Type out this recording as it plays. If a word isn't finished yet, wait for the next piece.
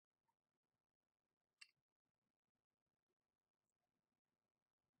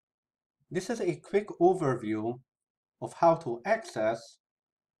This is a quick overview of how to access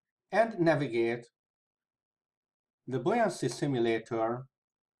and navigate the Buoyancy simulator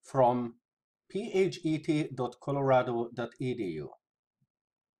from phet.colorado.edu.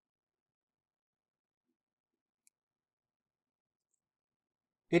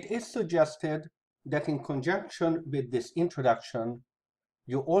 It is suggested that in conjunction with this introduction,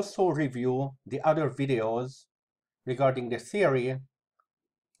 you also review the other videos regarding the theory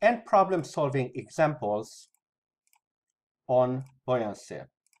and problem-solving examples on buoyancy.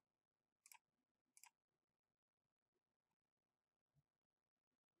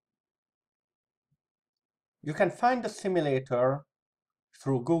 You can find the simulator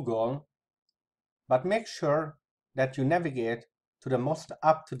through Google, but make sure that you navigate to the most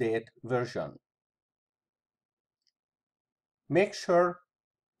up-to-date version. Make sure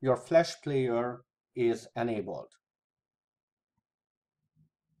your Flash player is enabled.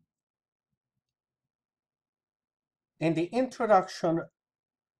 In the Introduction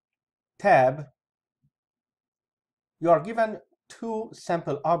tab, you are given two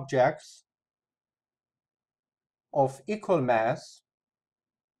sample objects of equal mass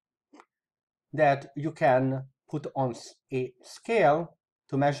that you can put on a scale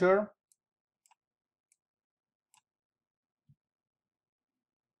to measure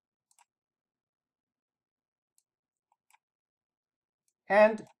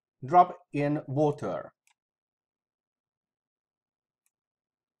and drop in water.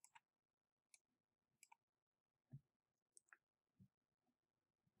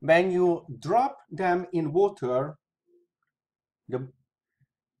 When you drop them in water,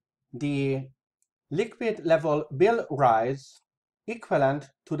 the liquid level will rise equivalent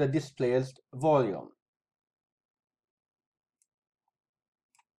to the displaced volume.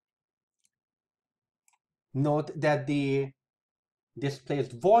 Note that the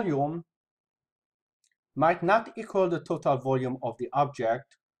displaced volume might not equal the total volume of the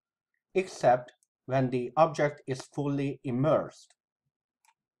object, except when the object is fully immersed.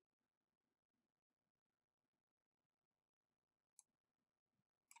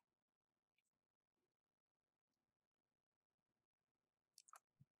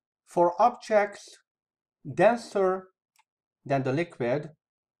 For objects denser than the liquid,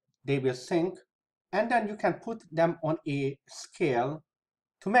 they will sink, and then you can put them on a scale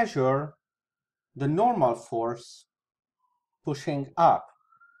to measure the normal force pushing up.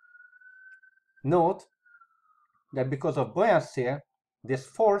 Note that because of buoyancy, this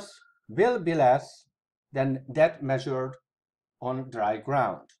force will be less than that measured on dry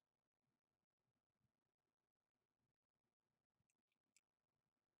ground.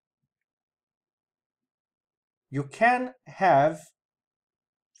 You can have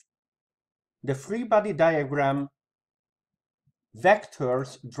the free body diagram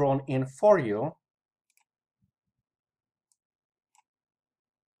vectors drawn in for you,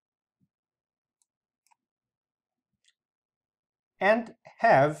 and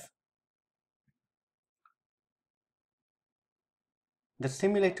have the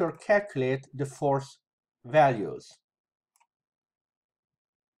simulator calculate the force values.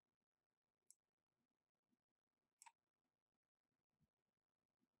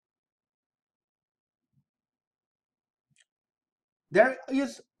 There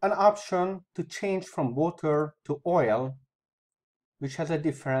is an option to change from water to oil, which has a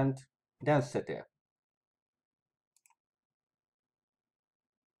different density.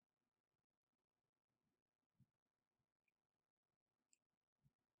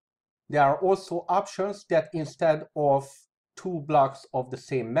 There are also options that instead of two blocks of the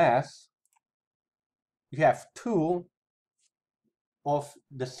same mass, you have two of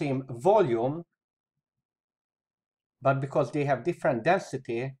the same volume, but because they have different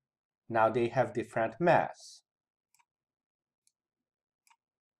density, now they have different mass.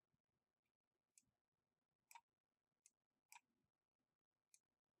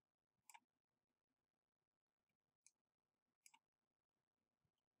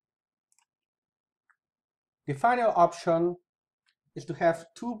 The final option is to have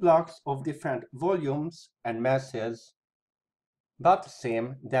two blocks of different volumes and masses, but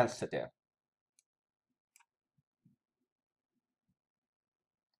same density.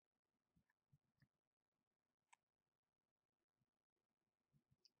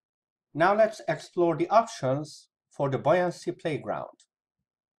 Now let's explore the options for the buoyancy playground.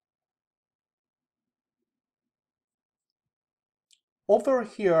 Over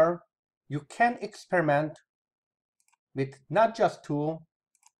here, you can experiment with not just two,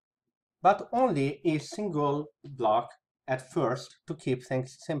 but only a single block at first to keep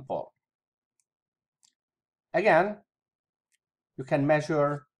things simple. Again, you can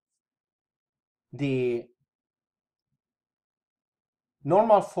measure the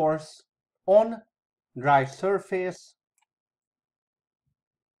normal force on dry surface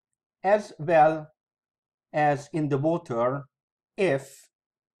as well as in the water if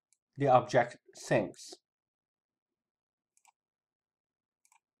the object sinks.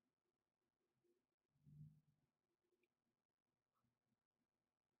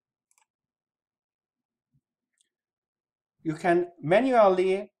 You can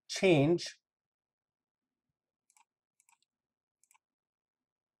manually change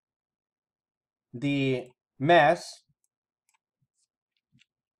the mass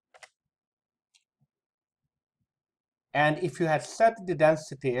and if you have set the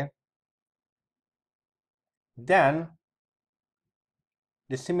density, then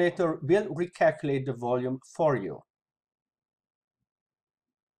the simulator will recalculate the volume for you.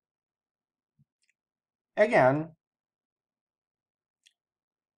 Again,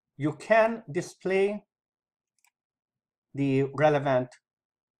 you can display the relevant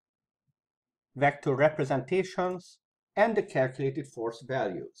vector representations and the calculated force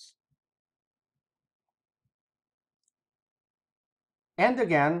values. And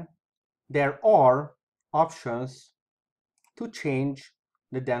again, there are options to change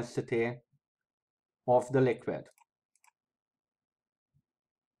the density of the liquid.